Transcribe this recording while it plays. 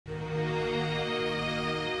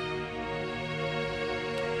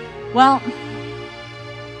Well,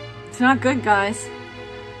 it's not good, guys.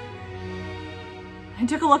 I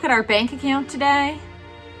took a look at our bank account today,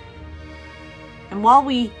 and while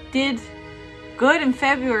we did good in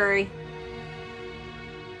February,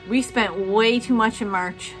 we spent way too much in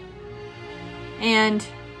March. And,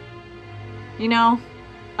 you know,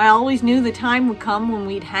 I always knew the time would come when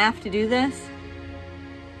we'd have to do this,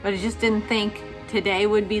 but I just didn't think today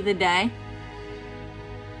would be the day.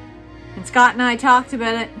 And Scott and I talked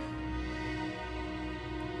about it.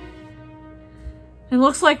 It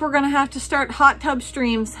looks like we're gonna have to start hot tub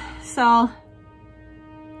streams, so...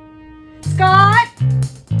 Scott!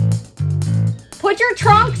 Put your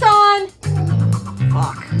trunks on!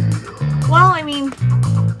 Fuck. Well, I mean,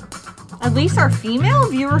 at least our female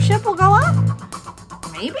viewership will go up?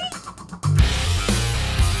 Maybe?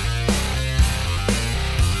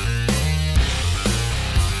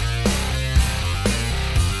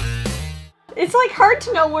 It's like hard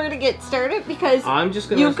to know where to get started because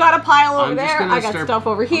you've got a pile over there, I got stuff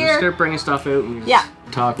over here. I'm just start bringing stuff out and just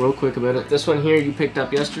talk real quick about it. This one here you picked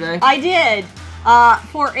up yesterday? I did,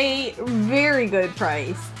 for a very good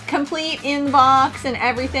price. Complete inbox and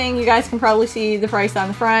everything. You guys can probably see the price on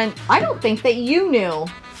the front. I don't think that you knew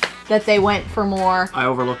that they went for more. I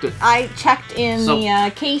overlooked it. I checked in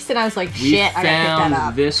the case and I was like, shit, I gotta pick that up. We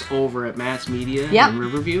found this over at Matt's Media in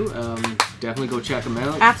Riverview. Definitely go check them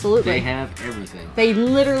out. Absolutely. They have everything. They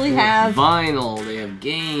literally have vinyl, they have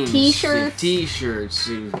games, t-shirts. T-shirts.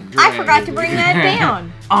 I forgot to bring that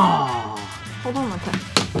down. Oh. Hold on one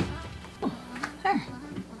second. Oh, there.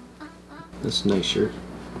 That's a nice shirt.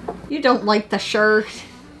 You don't like the shirt.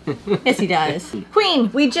 Yes, he does.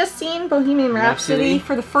 Queen, we just seen Bohemian Rhapsody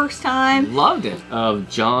for the first time. Loved it. Of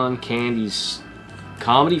John Candy's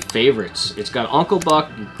comedy favorites. It's got Uncle Buck,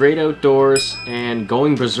 Great Outdoors, and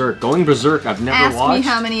Going Berserk. Going Berserk, I've never watched. Ask me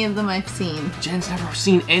how many of them I've seen. Jen's never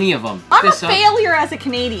seen any of them. I'm a failure as a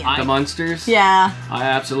Canadian. The Munsters? Yeah. I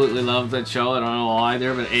absolutely love that show. I don't know why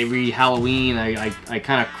either, but every Halloween I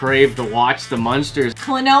kind of crave to watch the Munsters.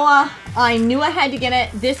 Klonoa, I knew I had to get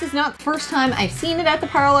it. This is not the first time I've seen it at the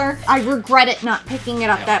parlor. I regret it not picking it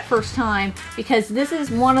up that first time because this is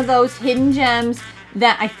one of those hidden gems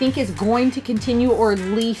that I think is going to continue or at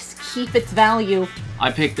least keep its value. I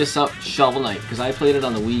picked this up Shovel Knight because I played it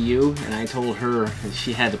on the Wii U and I told her that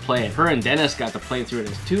she had to play it. Her and Dennis got to play through it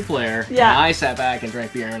as two-player and I sat back and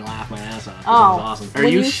drank beer and laughed my ass off. Oh, it was awesome. Are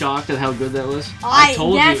you shocked at how good that was? I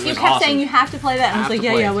told you it was kept saying you have to play that and I was like,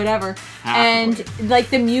 yeah, whatever. And like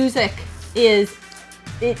the music is,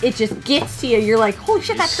 it just gets to you. You're like, holy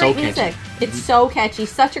shit, that's great music. It's so catchy,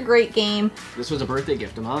 such a great game. This was a birthday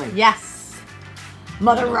gift of mine. Yes.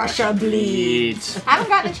 Mother Russia bleeds. I haven't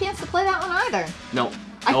gotten a chance to play that one either. No.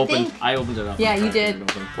 I opened it up. Yeah, you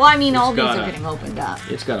did. Well, I mean, all these are getting opened up.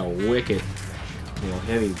 It's got a wicked,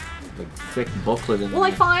 heavy, like, thick booklet in there. Well, I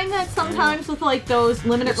find that sometimes with like those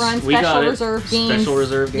limited run special reserve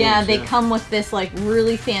games, yeah, they come with this like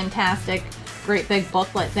really fantastic, great big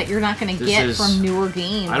booklet that you're not going to get from newer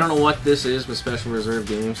games. I don't know what this is with special reserve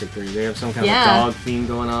games. Like they have some kind of dog theme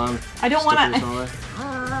going on. I don't want to.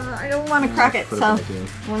 I don't want to crack it, so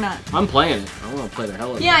we're not. I'm playing it. I want to play the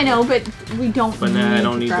hell out of it. Yeah, I know, but we don't. But nah, I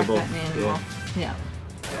don't need the book. Yeah.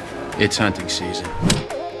 It's hunting season.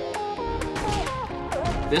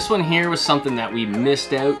 This one here was something that we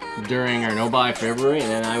missed out during our no-buy February, and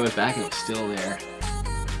then I went back and it's still there.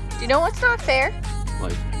 Do you know what's not fair?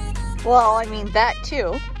 Like. Well, I mean that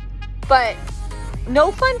too, but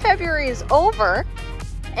No Fun February is over,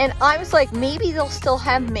 and I was like, maybe they'll still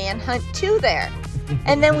have Manhunt 2 there.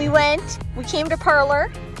 And then we came to Parlor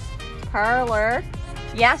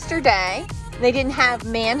yesterday. They didn't have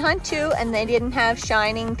Manhunt 2 and they didn't have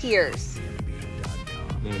Shining Tears.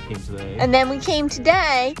 Then we came today. And then we came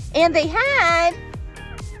today and they had...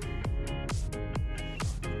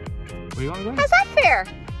 Where you going? How's that fair?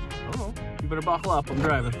 Oh, you better buckle up, I'm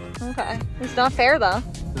driving. Okay. It's not fair though.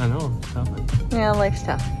 I know, it's tough. Yeah, life's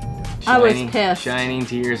tough. I was pissed. Shining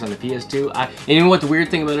Tears on the PS2. And you know what the weird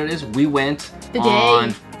thing about it is? We went the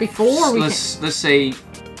day before let's say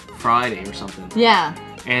Friday or something. Yeah.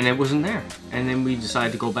 And it wasn't there. And then we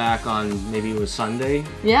decided to go back on, maybe it was Sunday.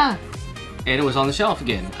 Yeah. And it was on the shelf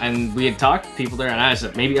again. And we had talked to people there and I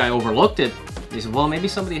said, maybe I overlooked it. They said, well, maybe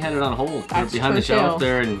somebody had it on hold. They were behind the shelf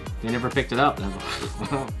there and they never picked it up. And I was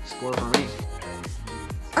like, well, score for me.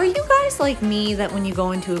 Are you guys like me that when you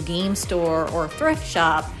go into a game store or a thrift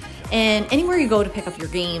shop, and anywhere you go to pick up your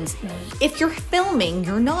games, if you're filming,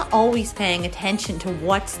 you're not always paying attention to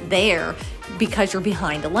what's there because you're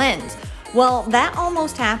behind a lens? Well, that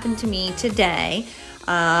almost happened to me today.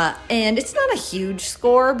 And it's not a huge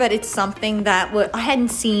score, but it's something that I hadn't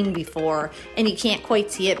seen before, and you can't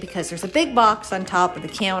quite see it because there's a big box on top of the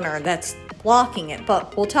counter that's blocking it,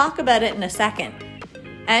 but we'll talk about it in a second.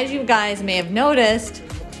 As you guys may have noticed,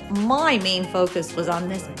 my main focus was on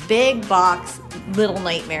this big box, Little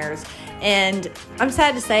Nightmares, and I'm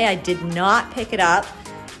sad to say I did not pick it up.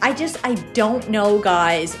 I don't know,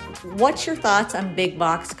 guys. What's your thoughts on big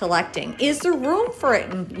box collecting? Is there room for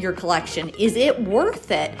it in your collection? Is it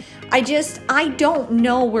worth it? I don't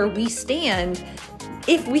know where we stand.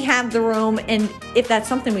 If we have the room, and if that's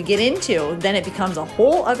something we get into, then it becomes a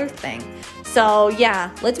whole other thing. So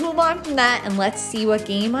yeah, let's move on from that and let's see what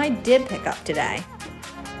game I did pick up today.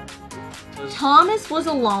 Thomas Was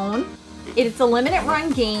Alone. It's a limited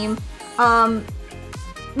run game.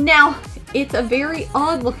 Now, it's a very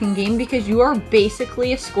odd looking game because you are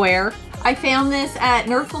basically a square. I found this at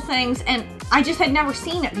Nerdful Things and I just had never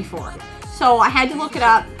seen it before. So I had to look it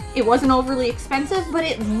up. It wasn't overly expensive, but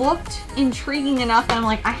it looked intriguing enough and I'm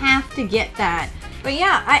like, I have to get that. But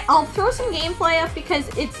yeah, I'll throw some gameplay up because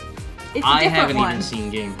it's a different one. I haven't even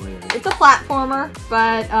seen gameplay of it. It's a platformer,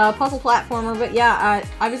 but puzzle platformer, but yeah,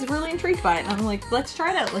 I was really intrigued by it. And I'm like, let's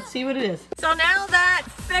try it out. Let's see what it is. So now that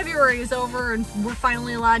February is over and we're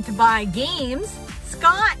finally allowed to buy games,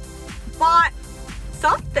 Scott bought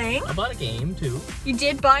something. I bought a game too. You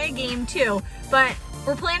did buy a game too, but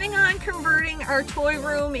we're planning on converting our toy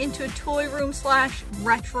room into a toy room /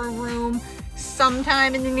 retro room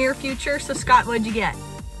sometime in the near future. So Scott, what'd you get?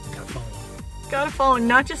 Got a phone. Got a phone,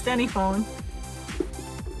 not just any phone.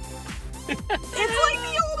 It's like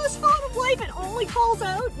the oldest phone of life. It only calls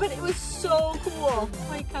out, but it was so cool.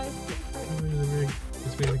 Like, guys,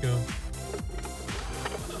 Let's wait to go.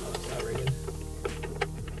 Oh, it's not ringing.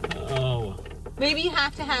 Oh. Maybe you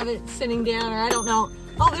have to have it sitting down, or I don't know.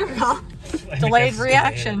 Oh, there we go. Delayed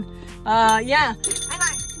reaction. Yeah. And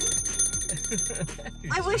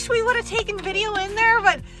I wish we would have taken video in there,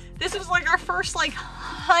 but this was like our first like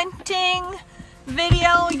hunting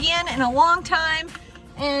video again in a long time.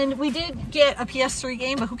 And we did get a PS3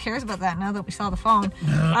 game, but who cares about that now that we saw the phone?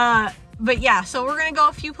 But yeah, so we're gonna go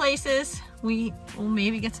a few places. We will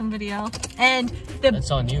maybe get some video. And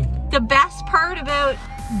that's on you. The best part about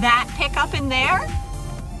that pickup in there,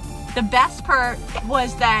 the best part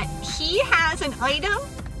was that he has an item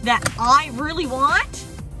that I really want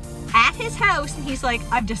at his house, and he's like,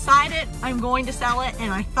 I've decided I'm going to sell it,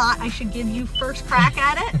 and I thought I should give you first crack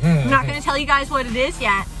at it. I'm not gonna tell you guys what it is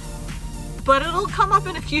yet, but it'll come up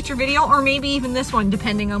in a future video, or maybe even this one,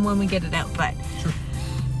 depending on when we get it out. But sure.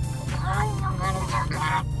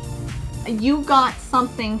 You got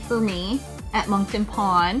something for me at Moncton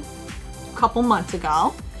Pond a couple months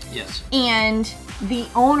ago. Yes. And the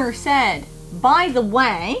owner said, by the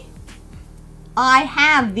way, I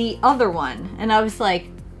have the other one. And I was like,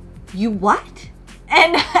 you what?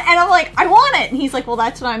 And I'm like, I want it. And he's like, well,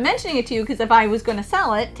 that's why I'm mentioning it to you, because if I was going to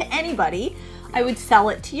sell it to anybody, I would sell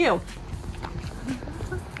it to you.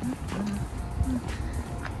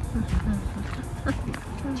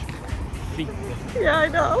 Yeah, I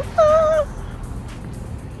know.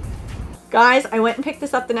 Guys, I went and picked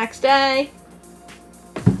this up the next day.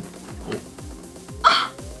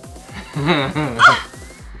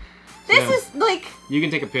 This is like... You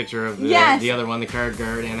can take a picture of the other one, the card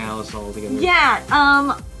guard and Alice all together.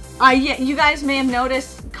 Yeah, you guys may have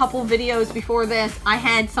noticed a couple videos before this, I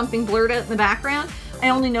had something blurred out in the background. I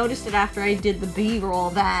only noticed it after I did the B-roll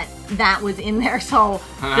that was in there, so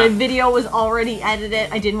the video was already edited.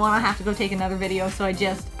 I didn't want to have to go take another video, so I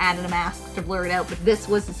just added a mask to blur it out, but this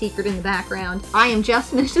was the secret in the background. I am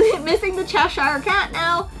just missing the Cheshire Cat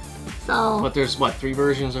now. So, but there's what, 3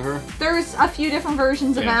 versions of her? There's a few different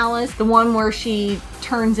versions of Alice. The one where she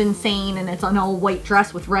turns insane and it's an all white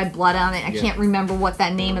dress with red blood on it. I can't remember what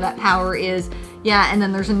that name of that power is. Yeah, and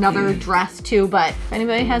then there's another dress too, but if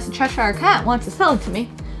anybody has a Cheshire Cat wants to sell it to me,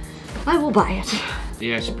 I will buy it.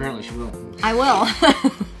 Yeah, apparently she will. I will.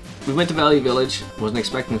 We went to Value Village. Wasn't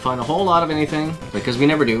expecting to find a whole lot of anything, because we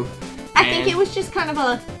never do. I think it was just kind of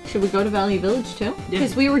a, should we go to Value Village too?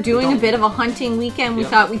 Because we were doing a bit of a hunting weekend. We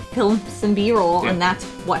thought we'd film some B-roll, and that's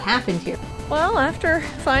what happened here. Well, after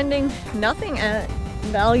finding nothing at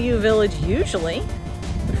Value Village usually,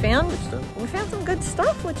 we found some good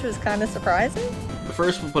stuff, which was kind of surprising. But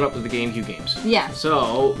first we'll put up with the GameCube games. Yeah.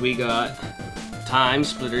 So we got Time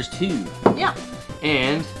Splitters 2. Yeah.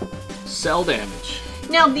 And Cell Damage.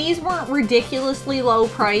 Now, these weren't ridiculously low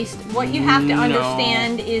priced. What you have to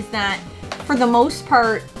understand is that, for the most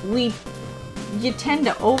part, you tend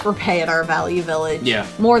to overpay at our Value Village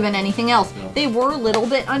more than anything else. They were a little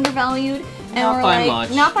bit undervalued, And not we're by like,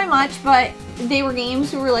 much. not by much, but they were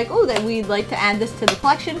games who were like, oh, that we'd like to add this to the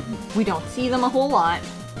collection. We don't see them a whole lot.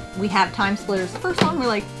 We have Time Splitters, the first one. We're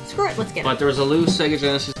like, screw it, let's get it. But there was a loose Sega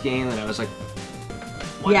Genesis game that I was like,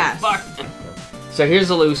 what yes. the fuck? So here's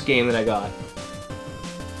the loose game that I got.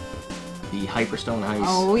 The Hyperstone Heist.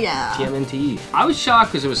 Oh, yeah. TMNT. I was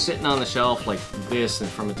shocked because it was sitting on the shelf like this, and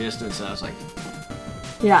from a distance, I was like,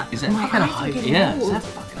 yeah. is that fucking Hyperstone? Yeah, is that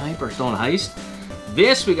fucking Hyperstone Heist?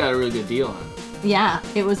 This we got a really good deal on. Yeah,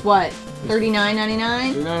 it was what?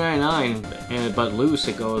 $39.99? $39.99, but loose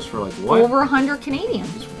it goes for like what? Over 100 Canadian.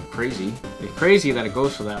 It's crazy. It's crazy that it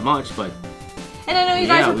goes for that much, but. And I know you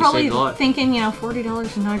guys are probably thinking, you know, $40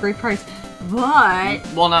 is not a great price, but.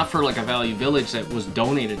 Well, not for like a Value Village that was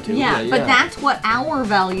donated to. Yeah, but that's what our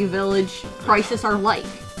Value Village prices are like.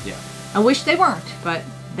 Yeah. I wish they weren't, but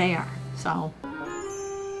they are. So.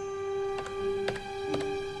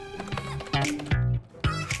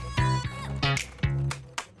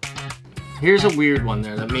 Here's a weird one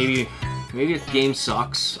there that maybe the game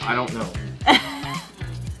sucks. I don't know.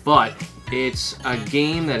 But it's a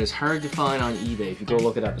game that is hard to find on eBay if you go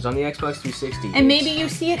look it up. It's on the Xbox 360. And maybe you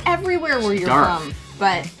see it everywhere where you're from.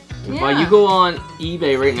 But yeah. But you go on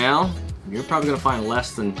eBay right now, you're probably going to find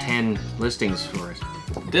less than 10 listings for it.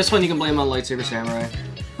 This one you can blame on Lightsaber Samurai.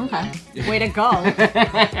 Okay. Way to go.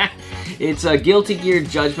 It's a Guilty Gear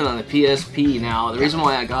Judgment on the PSP. Now, the reason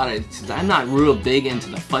why I got it is I'm not real big into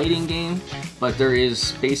the fighting game, but there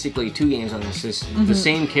is basically 2 games on this. It's the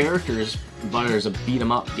same characters, but there's a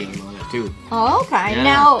beat-em-up game on it too. Oh, okay. Yeah.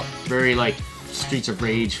 Now, very like Streets of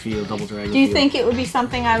Rage feel, Double Dragon. Do you feel. think it would be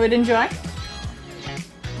something I would enjoy?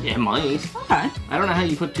 Yeah, it might. Okay. I don't know how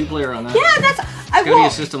you put 2-player on that. Yeah, that's. It's gotta be a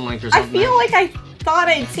system link or something. I feel like I thought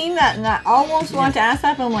I'd seen that, and I almost want to ask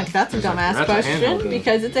that, but I'm like, that's a dumbass question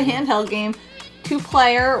because it's a handheld game,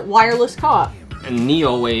 2-player wireless co-op. And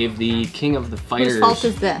Neowave, the king of the fighters. Whose fault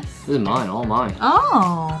is this? This is mine, all mine.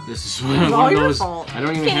 Oh. This is one of all your those. fault. I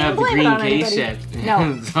don't even Can't have the blame green it on case anybody. yet.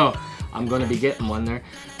 No. So I'm gonna be getting one there.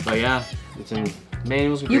 But yeah, it's in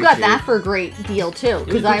manuals. You got that for a great deal too,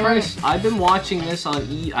 because I've been watching this on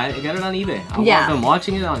I got it on eBay. I've been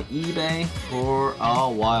watching it on eBay for a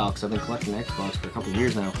while because I've been collecting Xbox for a couple of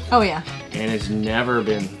years now. Oh yeah. And it's never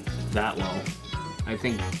been that low. I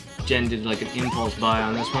think Jen did like an impulse buy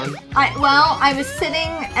on this one. I was sitting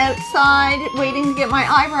outside waiting to get my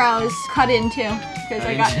eyebrows cut into because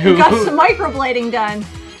I got some microblading done.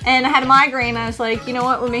 And I had a migraine, and I was like, you know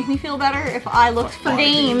what would make me feel better? If I looked for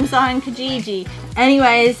games on Kijiji.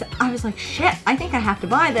 Anyways, I was like, shit, I think I have to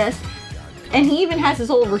buy this. And he even has his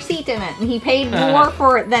old receipt in it, and he paid more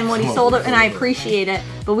for it than what he sold it, and I appreciate it.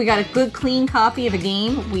 But we got a good, clean copy of a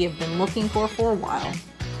game we have been looking for a while.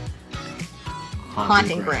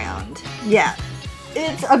 Haunting Ground. Yeah.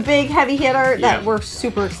 It's a big heavy hitter that we're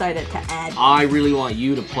super excited to add. I really want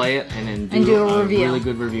you to play it and then do a review. Really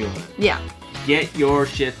good review of it. Yeah. Get your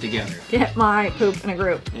shit together. Get my poop in a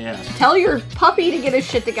group. Yeah. Tell your puppy to get his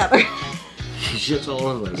shit together. He shits all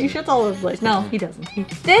over the place. He shits all over the place. No, he doesn't.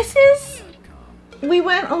 We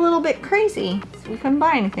went a little bit crazy. We couldn't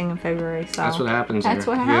buy anything in February, so. That's what happens. That's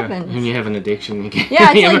what happens. When you have an addiction, you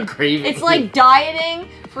have a craving. It's like dieting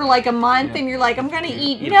for like a month, and you're like, I'm gonna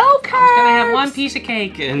eat no carbs. I'm gonna have one piece of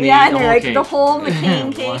cake, and and they're like the whole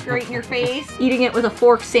McCain cake right in your face, eating it with a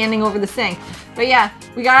fork standing over the sink. But yeah,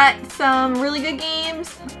 we got some really good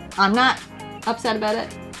games. I'm not upset about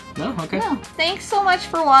it. No, okay. No. Thanks so much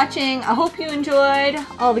for watching. I hope you enjoyed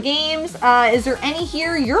all the games. Is there any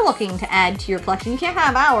here you're looking to add to your collection? You can't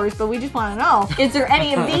have ours, but we just want to know. Is there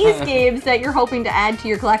any of these games that you're hoping to add to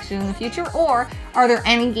your collection in the future? Or are there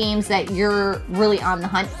any games that you're really on the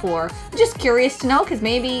hunt for? I'm just curious to know, because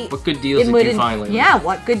maybe... What good deals did you find lately? Yeah,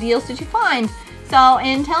 what good deals did you find? So,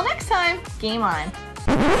 until next time, game on.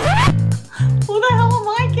 Who the hell am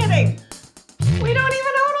I kidding? We don't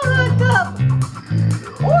even own a hot tub.